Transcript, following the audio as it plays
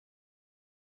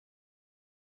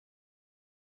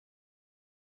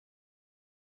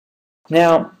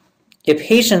Now, if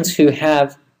patients who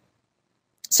have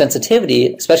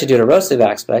sensitivity, especially due to erosive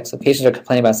aspects, if patients are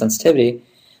complaining about sensitivity,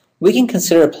 we can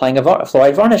consider applying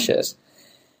fluoride varnishes.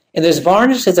 And there's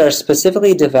varnishes that are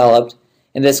specifically developed,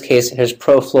 in this case, here's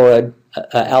Profluorid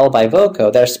L by Voco,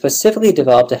 that are specifically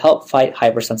developed to help fight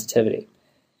hypersensitivity.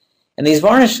 And these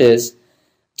varnishes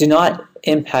do not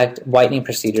impact whitening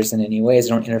procedures in any ways,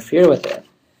 they don't interfere with it.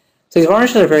 So these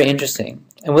varnishes are very interesting.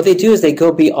 And what they do is they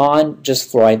go beyond just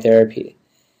fluoride therapy.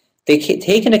 They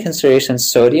take into consideration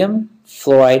sodium,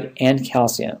 fluoride, and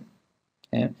calcium.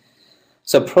 Okay?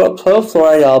 So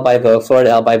Profluorid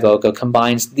L by Voco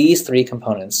combines these three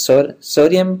components,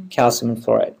 sodium, calcium, and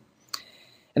fluoride.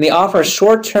 And they offer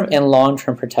short-term and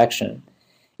long-term protection.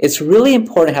 It's really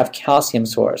important to have calcium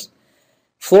source.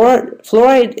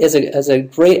 Fluoride is a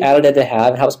great additive to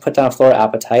have. It helps put down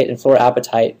fluoroappatite, and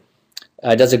fluoroappatite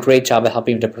does a great job of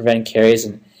helping to prevent caries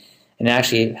and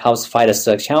actually helps fight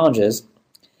acidic challenges.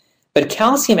 But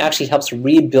calcium actually helps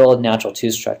rebuild natural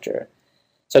tooth structure.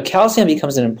 So calcium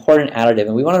becomes an important additive,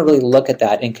 and we want to really look at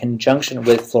that in conjunction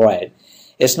with fluoride.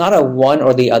 It's not a one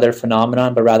or the other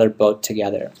phenomenon, but rather both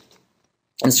together.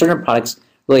 And certain products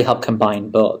really help combine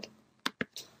both.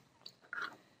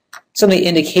 Some of the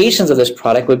indications of this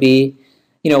product would be,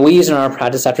 we use it in our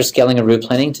practice after scaling and root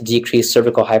planing to decrease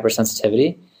cervical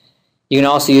hypersensitivity. You can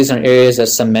also use it in areas of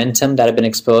cementum that have been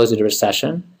exposed due to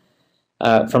recession.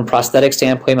 From prosthetic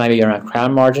standpoint, it might be around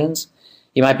crown margins.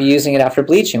 You might be using it after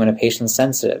bleaching when a patient's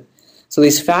sensitive. So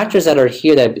these factors that are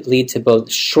here that lead to both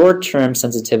short-term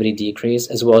sensitivity decrease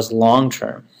as well as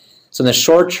long-term. So in the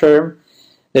short term,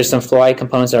 there's some fluoride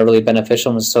components that are really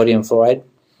beneficial in the sodium fluoride.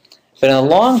 But in the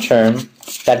long term,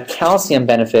 that calcium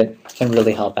benefit can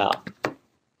really help out.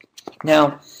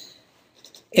 Now,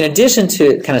 in addition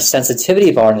to kind of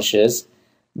sensitivity varnishes,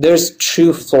 there's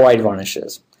true fluoride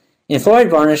varnishes. And fluoride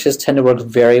varnishes tend to work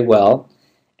very well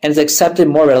and is accepted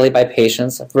more readily by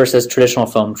patients versus traditional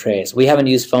foam trays. We haven't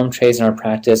used foam trays in our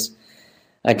practice,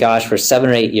 for 7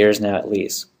 or 8 years now at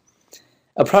least.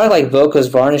 A product like Voco's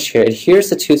varnish here adheres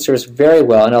to tooth surface very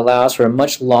well and allows for a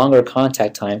much longer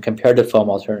contact time compared to foam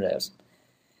alternatives.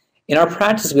 In our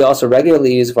practice, we also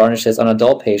regularly use varnishes on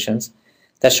adult patients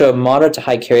that show a moderate to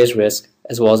high caries risk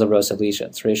as well as erosive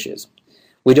lesions or issues.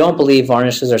 We don't believe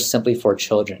varnishes are simply for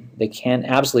children. They can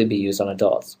absolutely be used on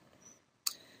adults.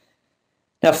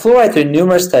 Now, fluoride, through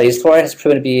numerous studies, fluoride has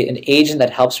proven to be an agent that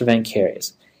helps prevent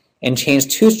caries and change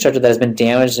tooth structure that has been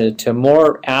damaged to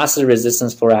more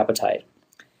acid-resistant fluoroappatite.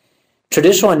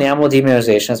 Traditional enamel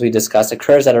demineralization, as we discussed,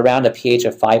 occurs at around a pH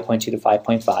of 5.2 to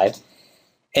 5.5,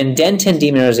 and dentin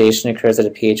demineralization occurs at a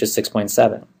pH of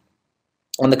 6.7.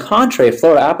 On the contrary,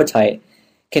 fluoroappatite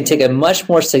can take a much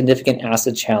more significant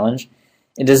acid challenge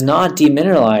and does not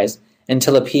demineralize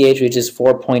until a pH reaches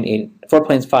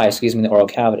 4.5 in the oral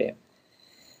cavity.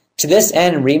 To this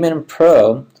end, Riemann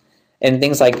Pro and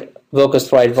things like Voco's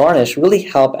fluoride varnish really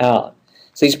help out.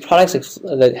 So these products,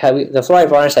 the fluoride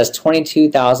varnish has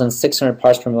 22,600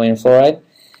 parts per million fluoride.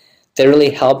 That really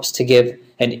helps to give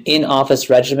an in-office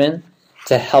regimen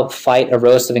to help fight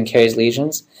erosive and caries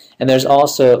lesions. And there's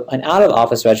also an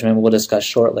out-of-office regimen we'll discuss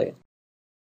shortly.